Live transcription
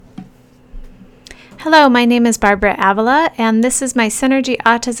Hello, my name is Barbara Avila, and this is my Synergy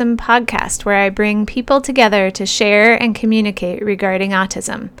Autism podcast, where I bring people together to share and communicate regarding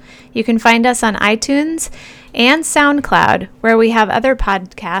autism. You can find us on iTunes and SoundCloud, where we have other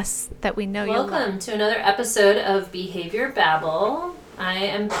podcasts that we know you'll love. Welcome to another episode of Behavior Babble. I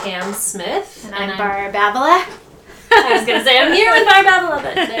am Pam Smith. And I'm Barb Avila. I was going to say I'm here with Barb Avila,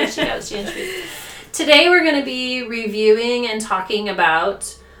 but there she goes. She introduced. Today we're going to be reviewing and talking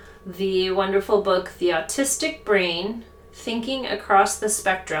about the wonderful book, The Autistic Brain, Thinking Across the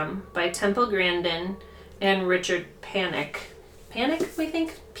Spectrum by Temple Grandin and Richard Panik. Panik, we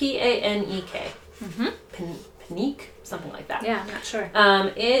think? P-A-N-E-K. Mm-hmm. Panik? Something like that. Yeah, I'm not sure.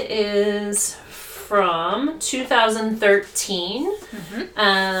 It is from 2013. Mm-hmm.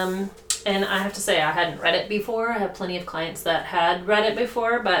 And I have to say, I hadn't read it before. I have plenty of clients that had read it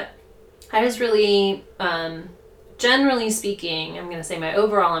before, but I was really... generally speaking, I'm going to say my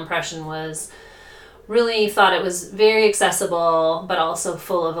overall impression was really thought it was very accessible, but also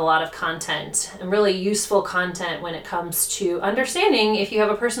full of a lot of content and really useful content when it comes to understanding if you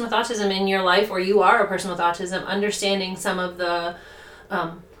have a person with autism in your life or you are a person with autism, understanding some of the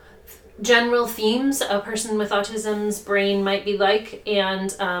general themes a person with autism's brain might be like,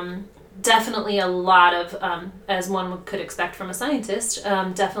 and definitely a lot of, as one could expect from a scientist,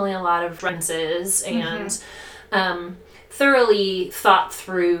 definitely a lot of references and thoroughly thought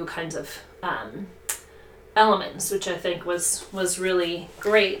through kinds of elements, which I think was really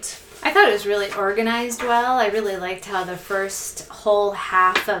great. I thought it was really organized well. I really liked how the first whole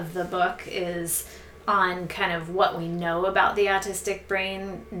half of the book is on kind of what we know about the autistic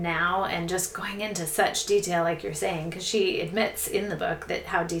brain now, and just going into such detail, like you're saying, because she admits in the book that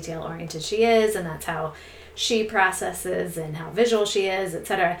how detail oriented she is, and that's how she processes and how visual she is,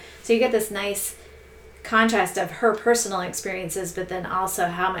 etc. So you get this nice contrast of her personal experiences, but then also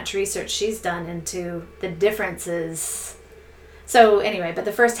how much research she's done into the differences. So anyway, but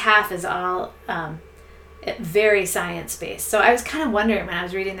the first half is all very science-based. So I was kind of wondering when I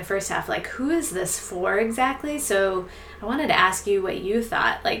was reading the first half, like, who is this for exactly? So I wanted to ask you what you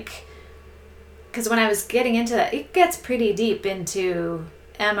thought, like, because when I was getting into that, it gets pretty deep into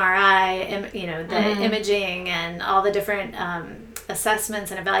MRI, the imaging and all the different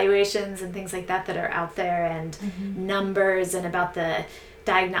assessments and evaluations and things like that are out there, and numbers, and about the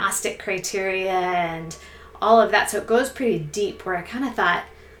diagnostic criteria and all of that. So it goes pretty deep, where I kind of thought,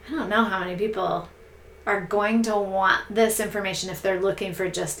 I don't know how many people are going to want this information if they're looking for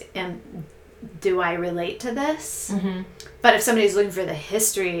just, do I relate to this? Mm-hmm. But if somebody's looking for the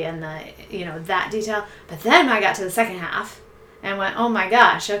history and the, that detail. But then I got to the second half and went, oh my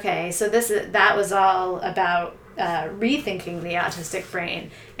gosh, okay, so that was all about rethinking the autistic brain,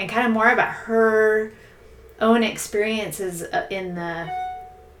 and kind of more about her own experiences in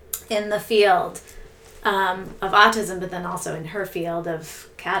the field of autism, but then also in her field of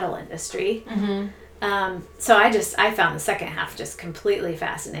cattle industry. So I found the second half just completely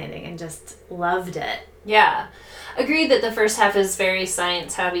fascinating and just loved it. Yeah, agreed that the first half is very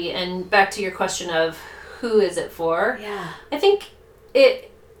science heavy. And back to your question of who is it for? Yeah, I think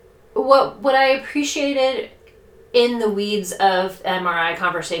what I appreciated in the weeds of MRI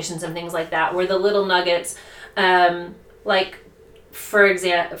conversations and things like that were the little nuggets, like for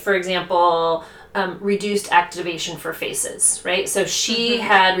example, reduced activation for faces, right? So she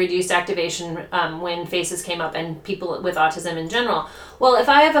had reduced activation when faces came up, and people with autism in general. Well, if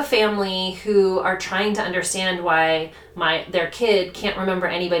I have a family who are trying to understand why their kid can't remember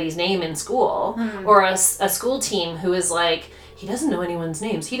anybody's name in school, or a school team who is like, he doesn't know anyone's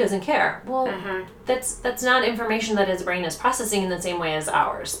names, he doesn't care. Well, that's not information that his brain is processing in the same way as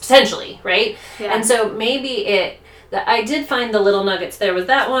ours, potentially, right? Yeah. And so maybe I did find the little nuggets. There was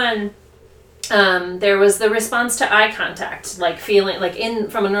that one. There was the response to eye contact, like feeling like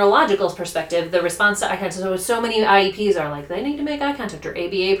from a neurological perspective, the response to eye contact. So many IEPs are like, they need to make eye contact, or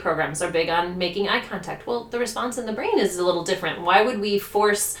ABA programs are big on making eye contact. Well, the response in the brain is a little different. Why would we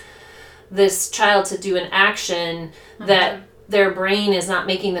force this child to do an action that their brain is not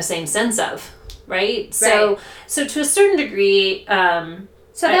making the same sense of, right? So to a certain degree,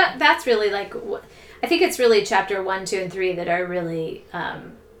 that's really like, I think it's really chapter 1, 2, and 3 that are really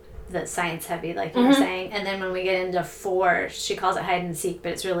the science heavy, like you were saying. And then when we get into 4, she calls it hide and seek,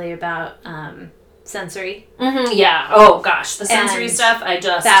 but it's really about sensory. Yeah. Oh gosh, the sensory stuff I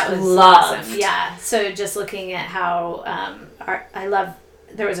just loved. Awesome. Yeah. So just looking at how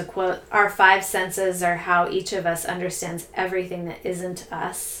there was a quote, our 5 senses are how each of us understands everything that isn't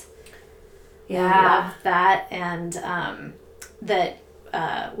us. Yeah. I love that. And that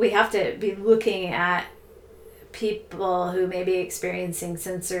we have to be looking at people who may be experiencing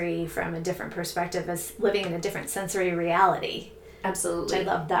sensory from a different perspective as living in a different sensory reality. Absolutely. I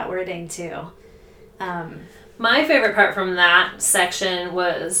love that wording too. My favorite part from that section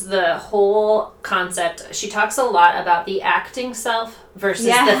was the whole concept. She talks a lot about the acting self versus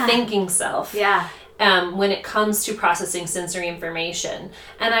the thinking self. Yeah. When it comes to processing sensory information.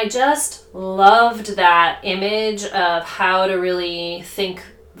 And I just loved that image of how to really think,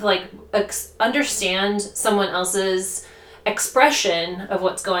 like, understand someone else's expression of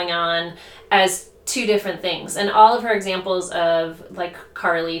what's going on as two different things. And all of her examples of, like,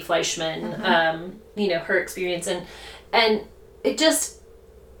 Carly Fleischman, her experience. And it just,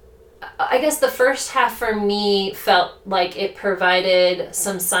 I guess the first half for me felt like it provided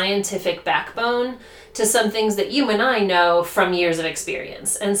some scientific backbone to some things that you and I know from years of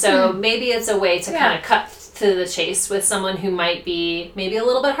experience. And so maybe it's a way to kind of cut to the chase with someone who might be maybe a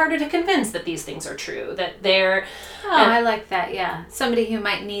little bit harder to convince that these things are true, that they're... I like that, yeah. Somebody who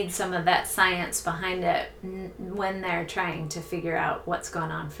might need some of that science behind it when they're trying to figure out what's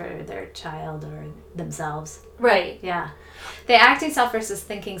going on for their child or themselves. Right. Yeah. The acting self versus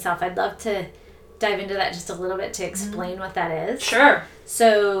thinking self, I'd love to dive into that just a little bit to explain what that is. Sure.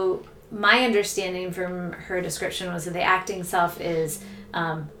 So my understanding from her description was that the acting self is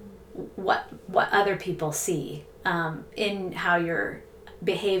what other people see in how you're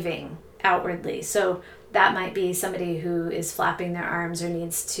behaving outwardly. So that might be somebody who is flapping their arms or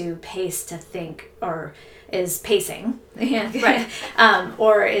needs to pace to think, or is pacing, right.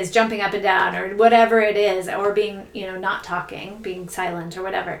 Or is jumping up and down, or whatever it is, or being, not talking, being silent or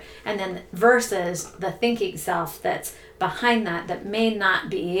whatever. And then versus the thinking self that's behind that may not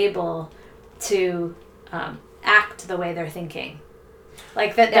be able to act the way they're thinking.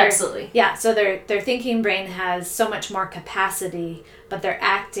 Like that. Absolutely. Yeah. So their thinking brain has so much more capacity, but their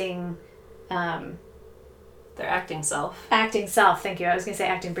acting. Their acting self. Acting self, thank you. I was going to say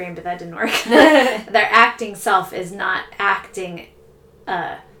acting brain, but that didn't work. Their acting self is not acting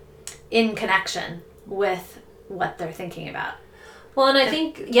in connection with what they're thinking about. Well, and I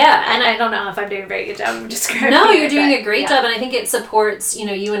think, and I don't know if I'm doing a very good job of describing it. No, you're doing a great job, and I think it supports,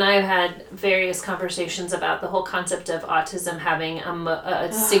 you and I have had various conversations about the whole concept of autism having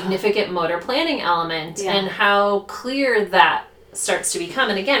a significant motor planning element, and how clear that starts to become.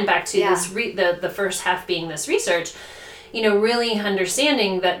 And again, back to this the first half being this research, really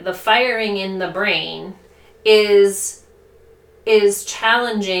understanding that the firing in the brain is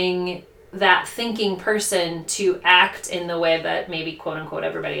challenging that thinking person to act in the way that maybe quote unquote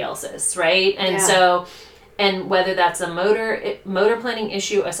everybody else is, right? And so, and whether that's a motor planning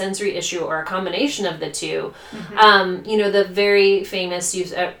issue, a sensory issue, or a combination of the two, the very famous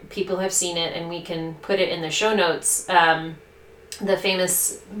people have seen it, and we can put it in the show notes. The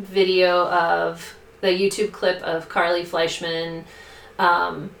famous video of the YouTube clip of Carly Fleischman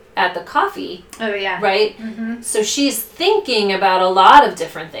at the coffee. Oh, yeah. Right? Mm-hmm. So she's thinking about a lot of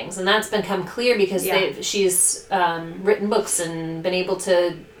different things, and that's become clear because she's written books and been able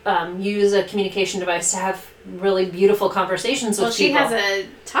to use a communication device to have really beautiful conversations with people. Well, she has a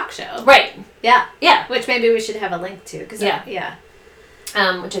talk show. Right. Yeah. Yeah. Which maybe we should have a link to. Which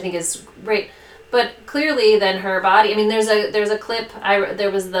I think is great. But clearly, then her body. I mean, there's a clip. There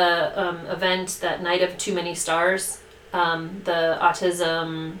was the event that Night of Too Many Stars, the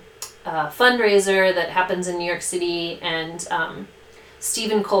autism fundraiser that happens in New York City, and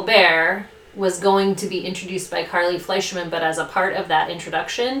Stephen Colbert was going to be introduced by Carly Fleischman, but as a part of that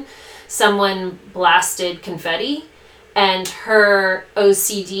introduction, someone blasted confetti. And her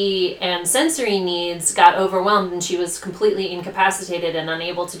OCD and sensory needs got overwhelmed, and she was completely incapacitated and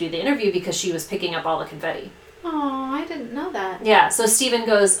unable to do the interview because she was picking up all the confetti. Oh, I didn't know that. Yeah, so Stephen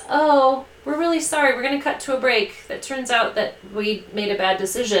goes, "Oh, we're really sorry. We're going to cut to a break. It turns out that we made a bad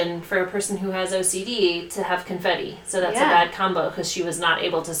decision for a person who has OCD to have confetti. So that's a bad combo because she was not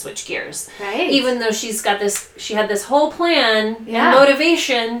able to switch gears. Right. Even though she had this whole plan and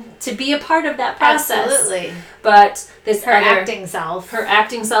motivation to be a part of that process. Absolutely. But her acting self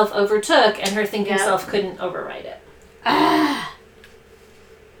overtook, and her thinking self couldn't override it.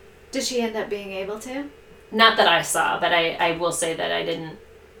 Did she end up being able to? Not that I saw, but I will say that I didn't.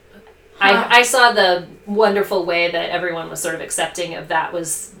 I saw the wonderful way that everyone was sort of accepting of that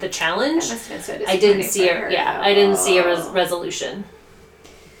was the challenge. That must have been so I didn't see I didn't see a resolution.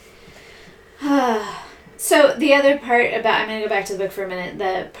 So the other part about, I'm going to go back to the book for a minute,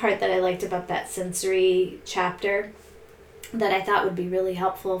 the part that I liked about that sensory chapter that I thought would be really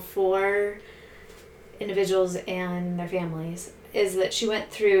helpful for individuals and their families is that she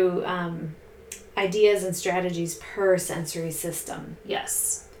went through ideas and strategies per sensory system.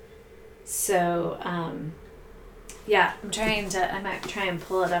 Yes. So Yeah, I might try and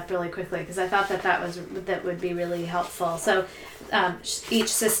pull it up really quickly because I thought that would be really helpful. So each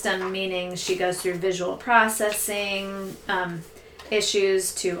system, meaning she goes through visual processing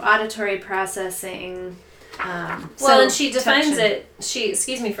issues to auditory processing. And she defines it,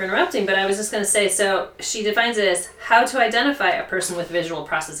 excuse me for interrupting, but I was just going to say, so she defines it as how to identify a person with visual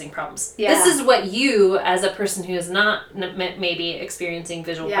processing problems. Yeah. This is what you, as a person who is not maybe experiencing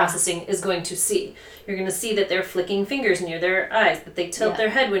visual processing, is going to see. You're going to see that they're flicking fingers near their eyes, that they tilt their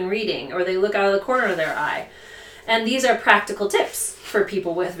head when reading, or they look out of the corner of their eye. And these are practical tips for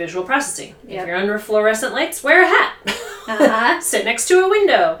people with visual processing. If you're under fluorescent lights, wear a hat. Sit next to a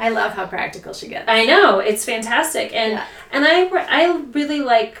window. I love how practical she gets. I know, it's fantastic. And I really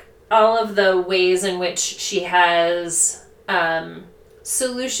like all of the ways in which she has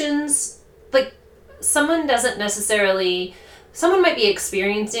solutions. Like, someone might be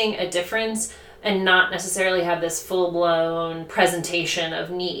experiencing a difference and not necessarily have this full-blown presentation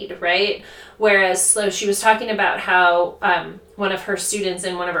of need, right? Whereas, so she was talking about how one of her students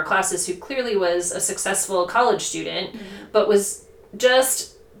in one of her classes, who clearly was a successful college student, but was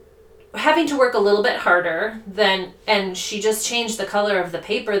just having to work a little bit harder and she just changed the color of the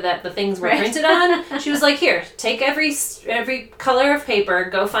paper that the things were printed on. She was like, here, take every color of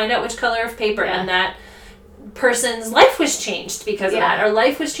paper, go find out which color of paper, and that person's life was changed because of that, or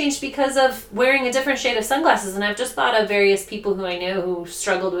life was changed because of wearing a different shade of sunglasses. And I've just thought of various people who I know who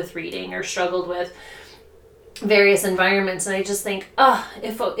struggled with reading or struggled with various environments, and I just think,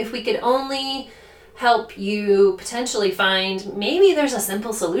 if we could only help you potentially find maybe there's a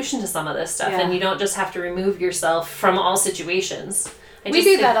simple solution to some of this stuff, and you don't just have to remove yourself from all situations. We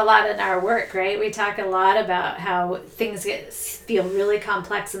do that a lot in our work, right? We talk a lot about how things feel really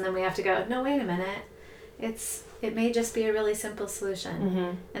complex, and then we have to go, no, wait a minute. It may just be a really simple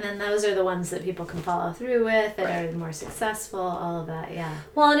solution. And then those are the ones that people can follow through with, that are more successful, all of that,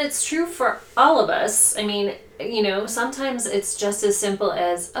 Well, and it's true for all of us. I mean, sometimes it's just as simple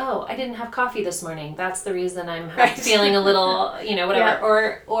as, I didn't have coffee this morning. That's the reason I'm feeling a little,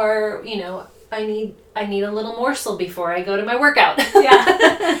 whatever. Or I need a little morsel before I go to my workout.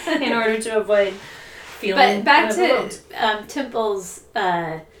 In order to avoid feeling But back to Temple's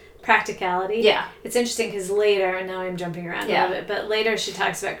practicality. It's interesting because later, and now I'm jumping around a little bit, but later she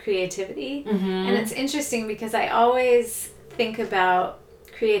talks about creativity. And it's interesting because I always think about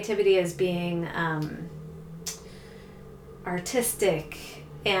creativity as being artistic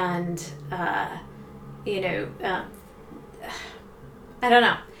and, I don't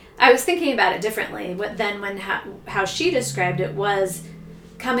know. I was thinking about it differently than how she described it was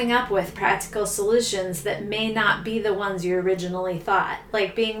coming up with practical solutions that may not be the ones you originally thought.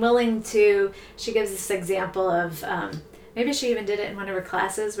 Like being willing to, she gives this example of, maybe she even did it in one of her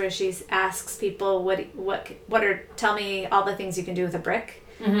classes where she asks people, tell me all the things you can do with a brick.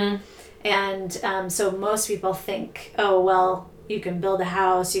 And so most people think, you can build a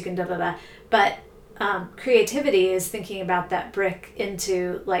house, you can da-da-da. But creativity is thinking about that brick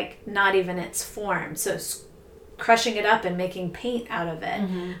into like not even its form. So crushing it up and making paint out of it,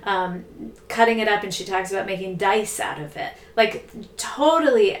 cutting it up, and she talks about making dice out of it. Like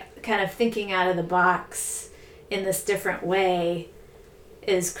totally kind of thinking out of the box in this different way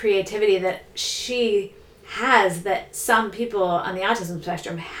is creativity that she has, that some people on the autism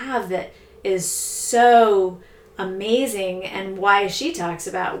spectrum have, that is so amazing, and why she talks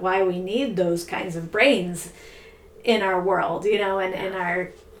about why we need those kinds of brains in our world, and in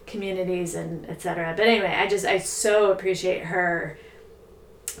our communities and etc. But anyway, I so appreciate her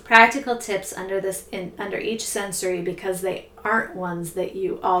practical tips under each sensory, because they aren't ones that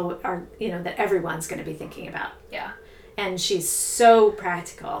you all are, that everyone's going to be thinking about. And she's so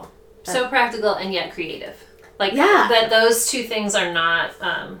practical. So practical and yet creative. Like that those two things are not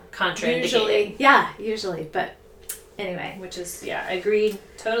contraindicated. Usually. But anyway. Which is, agreed.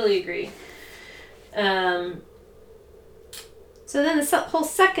 Totally agree. So then the whole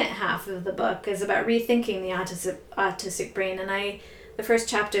second half of the book is about rethinking the autistic brain. And the first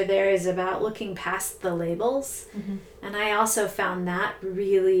chapter there is about looking past the labels. And I also found that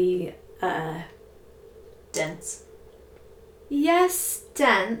really dense. Yes,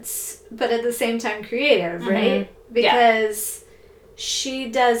 dense, but at the same time creative, right? Because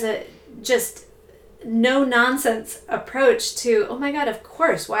she does a just no nonsense approach to, oh my God, of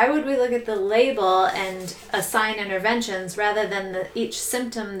course, why would we look at the label and assign interventions rather than each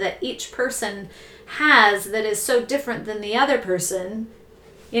symptom that each person has that is so different than the other person?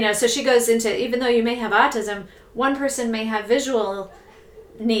 So she goes into, even though you may have autism, one person may have visual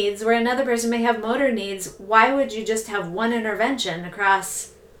needs where another person may have motor needs. Why would you just have one intervention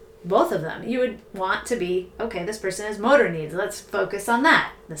across both of them. You would want to be, okay, this person has motor needs. Let's focus on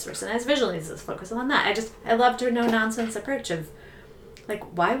that. This person has visual needs. Let's focus on that. I loved her no-nonsense approach of, like,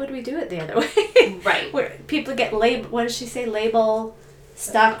 why would we do it the other way? Right. Where people get what does she say? Label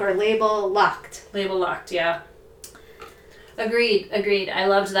stuck or label locked. Label locked, yeah. Agreed. I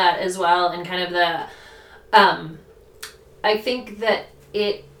loved that as well. And kind of the, I think that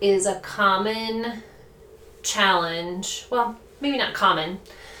it is a common challenge. Well, maybe not common,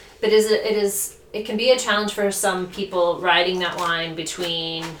 but it can be a challenge for some people riding that line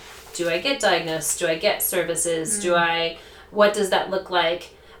between, do I get diagnosed? Do I get services? What does that look like?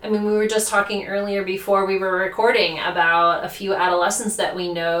 I mean, we were just talking earlier before we were recording about a few adolescents that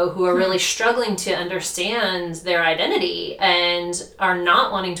we know who are really struggling to understand their identity and are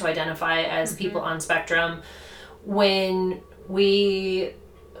not wanting to identify as people on spectrum. When we,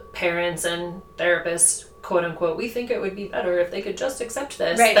 parents and therapists, quote unquote, we think it would be better if they could just accept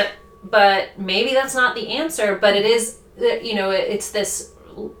this. Right. But maybe that's not the answer, but it is, it's this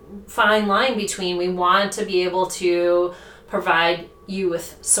fine line between we want to be able to provide you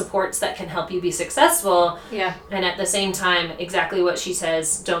with supports that can help you be successful. Yeah. And at the same time, exactly what she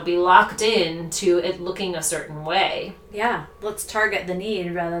says, don't be locked in to it looking a certain way. Yeah. Let's target the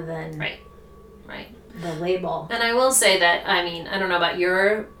need rather than Right. the label. And I will say that, I mean, I don't know about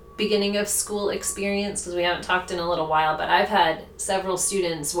your beginning of school experience because we haven't talked in a little while, but I've had several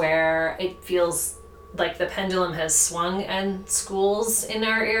students where it feels like the pendulum has swung in schools in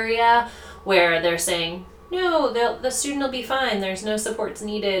our area where they're saying, no, the student will be fine. There's no supports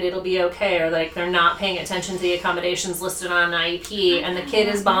needed. It'll be okay. Or like they're not paying attention to the accommodations listed on an IEP and the kid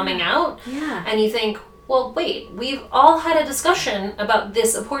is bombing out. Yeah. And you think, well, wait, we've all had a discussion about the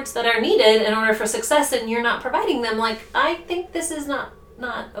supports that are needed in order for success and you're not providing them. Like, I think this is not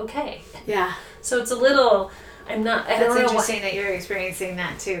okay. Yeah. So it's a little, I don't That's know interesting that you're experiencing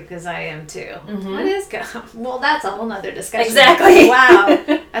that too, because I am too. Mm-hmm. What is well, that's a whole nother discussion. Exactly. Wow.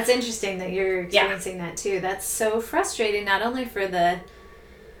 That's interesting that you're experiencing that too. That's so frustrating, not only for the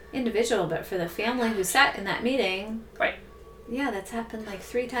individual, but for the family who sat in that meeting. Right. Yeah, that's happened like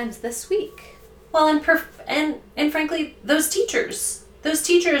 3 times this week. Well, and frankly, those teachers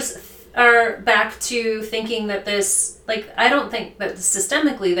are back to thinking that this, like, I don't think that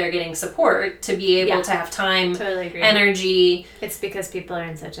systemically they're getting support to be able to have time, totally agree. energy. It's because people are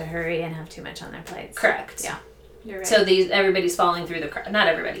in such a hurry and have too much on their plates. Correct. Yeah, you're right. So everybody's falling through the cracks. Not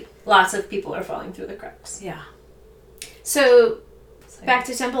everybody. Lots of people are falling through the cracks. Yeah. So back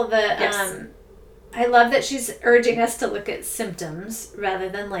to Temple, Yes. I love that she's urging us to look at symptoms rather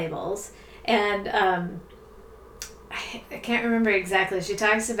than labels. And I can't remember exactly. She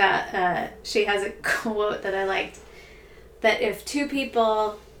talks about, she has a quote that I liked, that if 2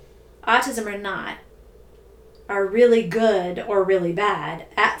 people, autism or not, are really good or really bad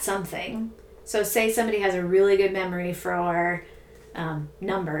at something, so say somebody has a really good memory for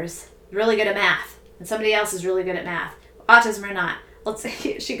numbers, really good at math, and somebody else is really good at math, autism or not, let's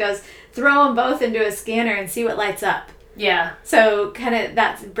say, she goes, throw them both into a scanner and see what lights up. Yeah. So kind of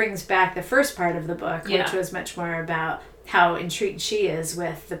that brings back the first part of the book, Yeah. which was much more about how intrigued she is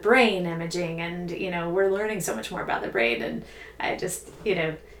with the brain imaging, and we're learning so much more about the brain, and I just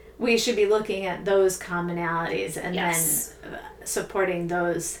we should be looking at those commonalities and Yes. then supporting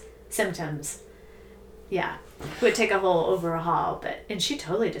those symptoms. Yeah, it would take a whole overhaul, and she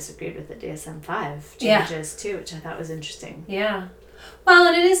totally disagreed with the DSM-5 changes too, which I thought was interesting. Yeah. Well,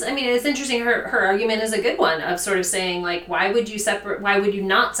 and it is, I mean, it's interesting. Her argument is a good one of sort of saying, like, why would you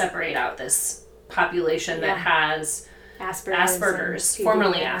not separate out this population that has Asperger's,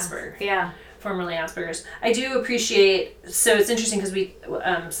 formerly Asperger. Yeah. Formerly Asperger's. I do appreciate, so it's interesting because we,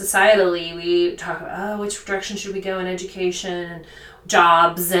 societally, we talk about, which direction should we go in education and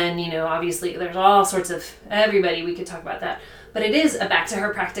jobs, and, obviously there's all sorts of, everybody, we could talk about that. But it is back to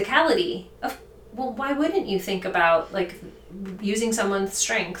her practicality of, well, why wouldn't you think about, like, using someone's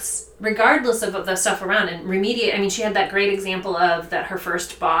strengths, regardless of the stuff around, and remediate? I mean, she had that great example of that her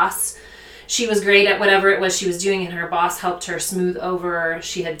first boss, she was great at whatever it was she was doing, and her boss helped her smooth over.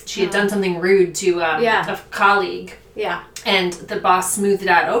 She had done something rude to a colleague. Yeah. And the boss smoothed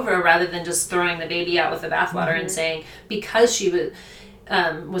that over rather than just throwing the baby out with the bathwater and saying, because she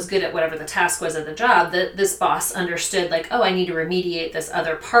was good at whatever the task was at the job, that this boss understood, like, oh, I need to remediate this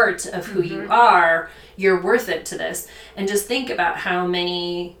other part of who you are. You're worth it to this. And just think about how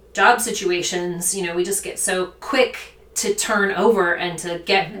many job situations, we just get so quick to turn over and to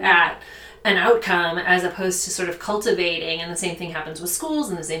get at an outcome as opposed to sort of cultivating. And the same thing happens with schools,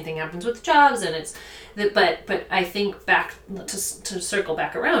 and the same thing happens with jobs. And it's but I think back to circle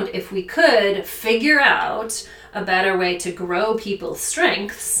back around, if we could figure out a better way to grow people's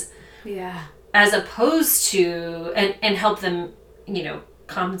strengths Yeah. As opposed to, and help them,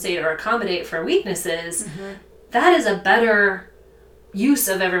 compensate or accommodate for weaknesses, that is a better use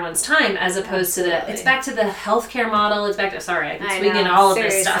of everyone's time as opposed to it's back to the healthcare model. It's back to, sorry, I can speak in all of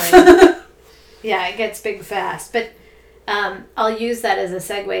this stuff. Yeah, it gets big fast. But I'll use that as a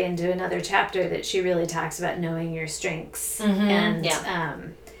segue into another chapter that she really talks about knowing your strengths and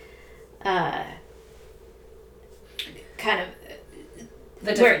kind of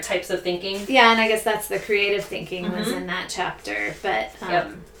the different types of thinking. Yeah, and I guess that's the creative thinking was in that chapter. But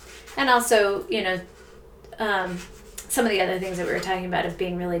and also, some of the other things that we were talking about of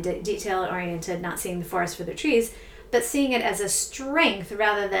being really detail oriented, not seeing the forest for the trees, but seeing it as a strength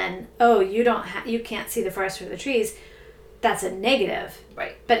rather than, you can't see the forest for the trees. That's a negative.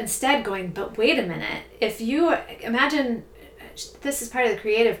 Right. But instead going, but wait a minute. If you imagine, this is part of the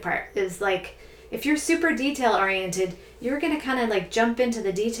creative part, is like, if you're super detail oriented, you're going to kind of like jump into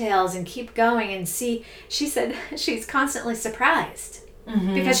the details and keep going and see. She said she's constantly surprised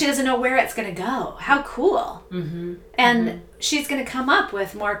because she doesn't know where it's going to go. How cool. And she's going to come up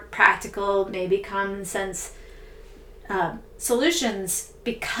with more practical, maybe common sense solutions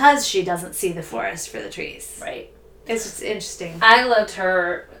because she doesn't see the forest for the trees. Right. It's just interesting. I loved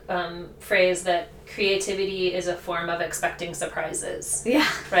her phrase that creativity is a form of expecting surprises. Yeah.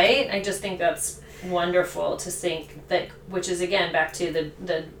 Right? I just think that's wonderful to think that, which is again back to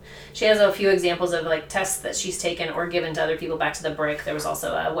the she has a few examples of like tests that she's taken or given to other people. Back to the brick, there was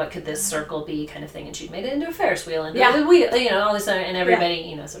also a what could this circle be kind of thing, and she'd made it into a Ferris wheel and the wheel, all this, and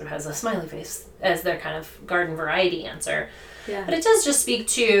everybody sort of has a smiley face as their kind of garden variety answer. Yeah. But it does just speak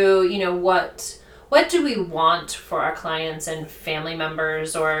to what do we want for our clients and family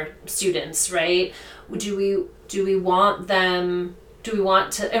members or students, right? Do we want them? Do we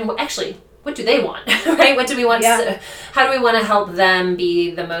want to? And actually, what do they want, right? What do we want? How do we want to help them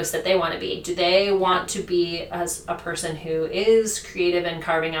be the most that they want to be? Do they want to be as a person who is creative and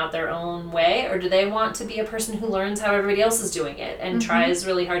carving out their own way, or do they want to be a person who learns how everybody else is doing it and tries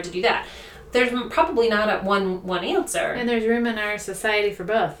really hard to do that? There's probably not a one answer, and there's room in our society for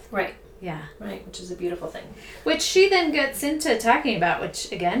both. Right. Yeah. Right, which is a beautiful thing. Which she then gets into talking about,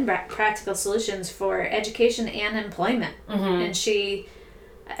 which again, practical solutions for education and employment. And she,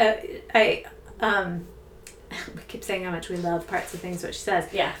 we keep saying how much we love parts of things, what she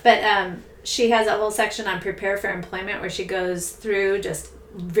says. Yeah. But she has a whole section on prepare for employment where she goes through just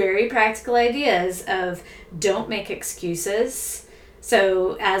very practical ideas of don't make excuses.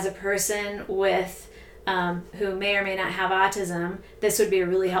 So as a person with who may or may not have autism, this would be a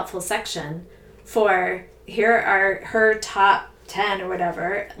really helpful section for here are her top 10 or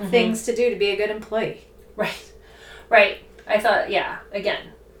whatever things to do to be a good employee. Right. I thought, again,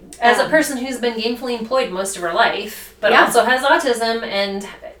 as a person who's been gainfully employed most of her life, but also has autism and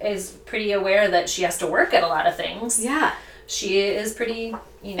is pretty aware that she has to work at a lot of things. Yeah. She is pretty,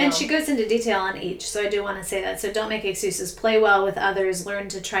 And she goes into detail on each, so I do want to say that. So don't make excuses. Play well with others. Learn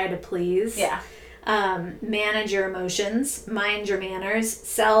to try to please. Yeah. Manage your emotions. Mind your manners.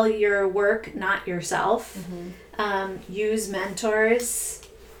 Sell your work, not yourself. Use mentors.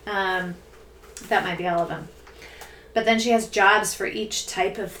 That might be all of them. But then she has jobs for each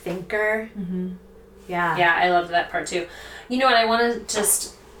type of thinker. Yeah. Yeah, I loved that part too. You know what? I want to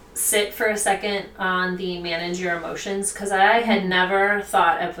just sit for a second on the manage your emotions, because I had never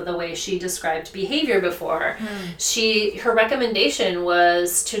thought of the way she described behavior before. Her recommendation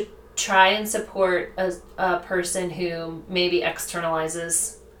was to try and support a person who maybe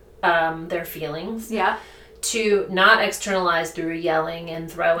externalizes their feelings. Yeah. To not externalize through yelling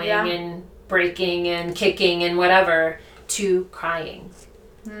and throwing and breaking and kicking and whatever, to crying.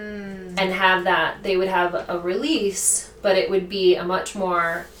 And have that, they would have a release, but it would be a much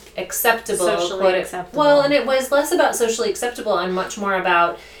more acceptable. Socially acceptable. Well, and it was less about socially acceptable and much more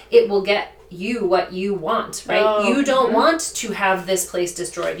about it will get you what you want, right? You don't want to have this place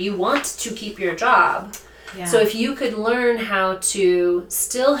destroyed. You want to keep your job. Yeah. So if you could learn how to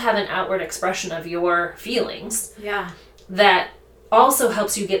still have an outward expression of your feelings, that also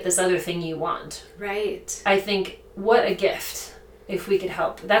helps you get this other thing you want. Right. I think what a gift if we could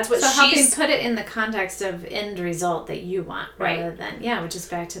help. That's what she's... So helping put it in the context of end result that you want rather than, which is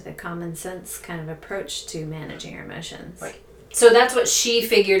back to the common sense kind of approach to managing your emotions. Right. So that's what she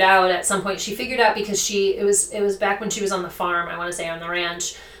figured out at some point. She figured out because it was back when she was on the farm, I want to say on the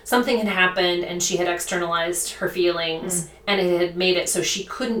ranch, something had happened and she had externalized her feelings and it had made it so she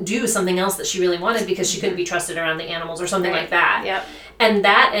couldn't do something else that she really wanted because she couldn't be trusted around the animals or something like that. Yep. And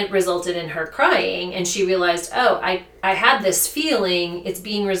that it resulted in her crying, and she realized, I had this feeling, it's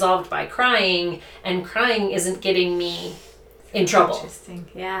being resolved by crying, and crying isn't getting me in trouble. Interesting.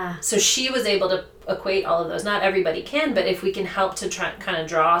 Yeah. So she was able to equate all of those. Not everybody can, but if we can help to try kind of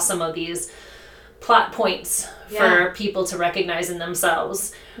draw some of these plot points for people to recognize in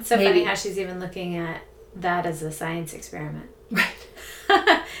themselves. It's so funny how she's even looking at that as a science experiment. Right.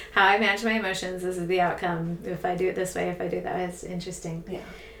 How I manage my emotions, this is the outcome. If I do it this way, if I do that, it's interesting. Yeah.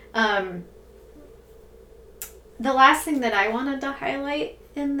 The last thing that I wanted to highlight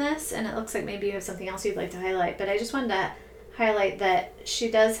in this, and it looks like maybe you have something else you'd like to highlight, but I just wanted to highlight that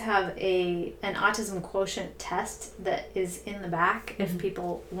she does have an autism quotient test that is in the back if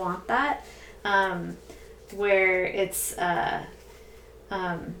people want that, where it's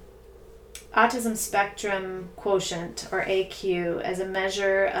autism spectrum quotient, or AQ, as a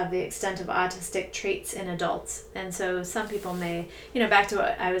measure of the extent of autistic traits in adults. And so some people may, back to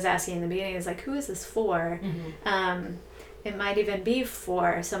what I was asking in the beginning, is like, who is this for? It might even be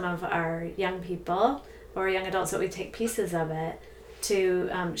for some of our young people or young adults that we take pieces of it to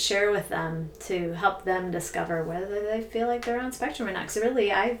share with them, to help them discover whether they feel like they're on spectrum or not. Because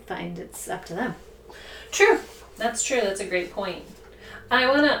really, I find it's up to them. True. That's true. That's a great point. I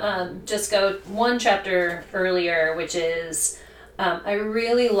want to just go one chapter earlier, which is I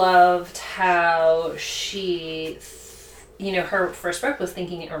really loved how she, her first book was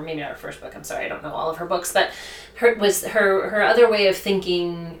thinking, or maybe not her first book, I'm sorry, I don't know all of her books, but her other way of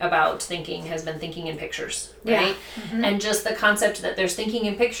thinking about thinking has been thinking in pictures, right? Yeah. Mm-hmm. And just the concept that there's thinking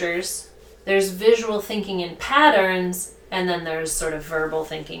in pictures, there's visual thinking in patterns, and then there's sort of verbal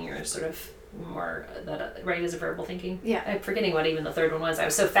thinking, or sort of more that right is a verbal thinking. Yeah. I'm forgetting what even the third one was. I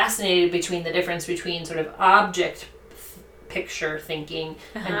was so fascinated between the difference between sort of object picture thinking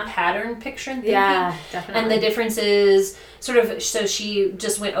and pattern picture thinking. Yeah, definitely. And the difference is sort of, so she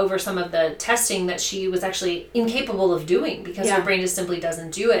just went over some of the testing that she was actually incapable of doing because her brain just simply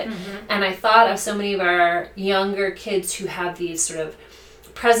doesn't do it. Mm-hmm. And I thought of so many of our younger kids who have these sort of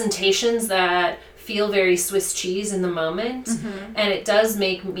presentations that feel very Swiss cheese in the moment. Mm-hmm. And it does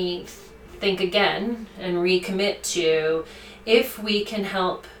make me think again and recommit to, if we can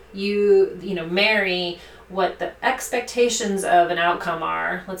help you marry what the expectations of an outcome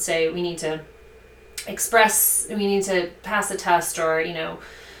are. Let's say we need to pass a test, or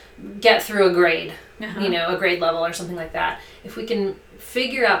get through a grade, a grade level or something like that. If we can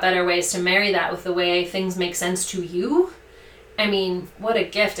figure out better ways to marry that with the way things make sense to you, I mean, what a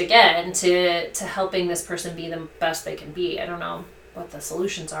gift again to helping this person be the best they can be. I don't know what the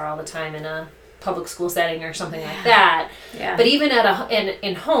solutions are all the time in a public school setting or something like that. Yeah. But even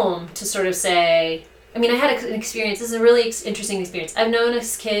in home, to sort of say, I mean, I had an experience. This is a really interesting experience. I've known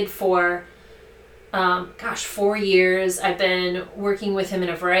this kid for, 4 years. I've been working with him in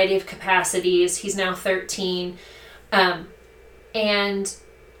a variety of capacities. He's now 13. And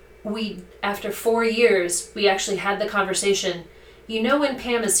after 4 years, we actually had the conversation, when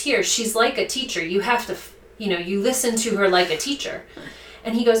Pam is here, she's like a teacher. You have to, you listen to her like a teacher.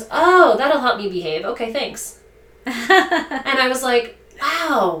 And he goes, oh, that'll help me behave. Okay, thanks. And I was like,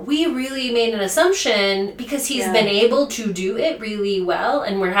 wow, we really made an assumption because he's been able to do it really well,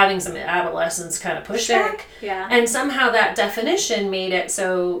 and we're having some adolescence kind of pushback. Sure. Yeah. And somehow that definition made it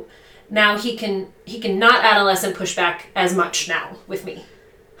so now he can not adolescent pushback as much now with me.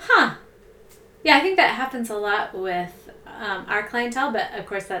 Huh. Yeah, I think that happens a lot with our clientele, but of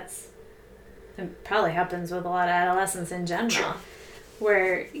course it probably happens with a lot of adolescents in general. Sure.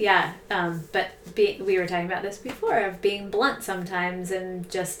 Where, we were talking about this before, of being blunt sometimes and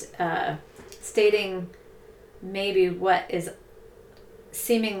just stating maybe what is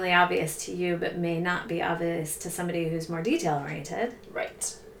seemingly obvious to you but may not be obvious to somebody who's more detail-oriented.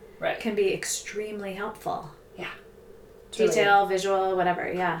 Right. Can be extremely helpful. Yeah. Detail, visual,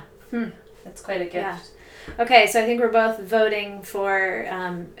 whatever, yeah. That's quite a gift. Yeah. Okay, so I think we're both voting for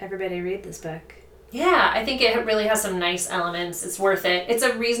everybody read this book. Yeah, I think it really has some nice elements. It's worth it. It's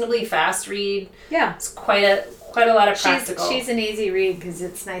a reasonably fast read. Yeah. It's quite a lot of practical. She's an easy read because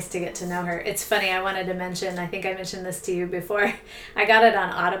it's nice to get to know her. It's funny, I wanted to mention, I think I mentioned this to you before, I got it on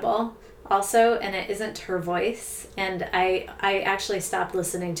Audible also, and it isn't her voice. And I actually stopped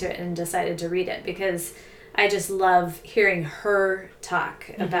listening to it and decided to read it because I just love hearing her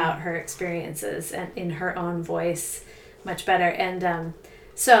talk about her experiences and in her own voice much better. And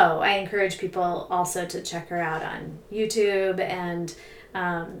so I encourage people also to check her out on YouTube and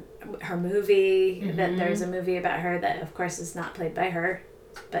her movie. That there's a movie about her that, of course, is not played by her,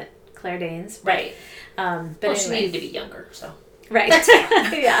 but Claire Danes. Right. But anyway. She needed to be younger, so. Right. That's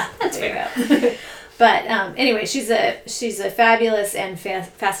fair. Yeah. That's fair. But anyway, she's a fabulous and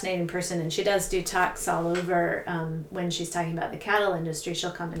fascinating person, and she does do talks all over. When she's talking about the cattle industry,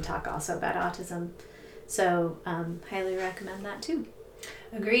 she'll come and talk also about autism. So highly recommend that too.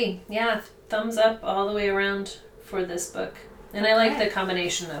 Agree. Yeah, thumbs up all the way around for this book. And I like the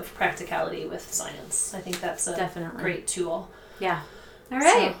combination of practicality with science. I think that's a great tool. Yeah. All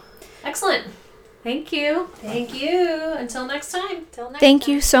right. So, excellent. Thank you. Thank you. Until next time. Thank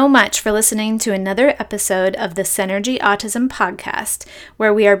you so much for listening to another episode of the Synergy Autism Podcast,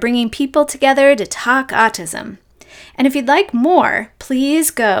 where we are bringing people together to talk autism. And if you'd like more, please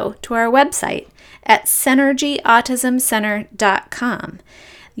go to our website at synergyautismcenter.com.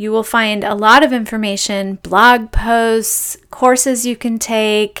 You will find a lot of information, blog posts, courses you can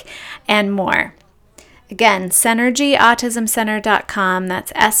take, and more. Again, synergyautismcenter.com.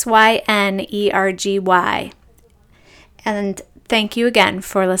 That's SYNERGY. And thank you again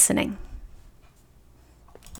for listening.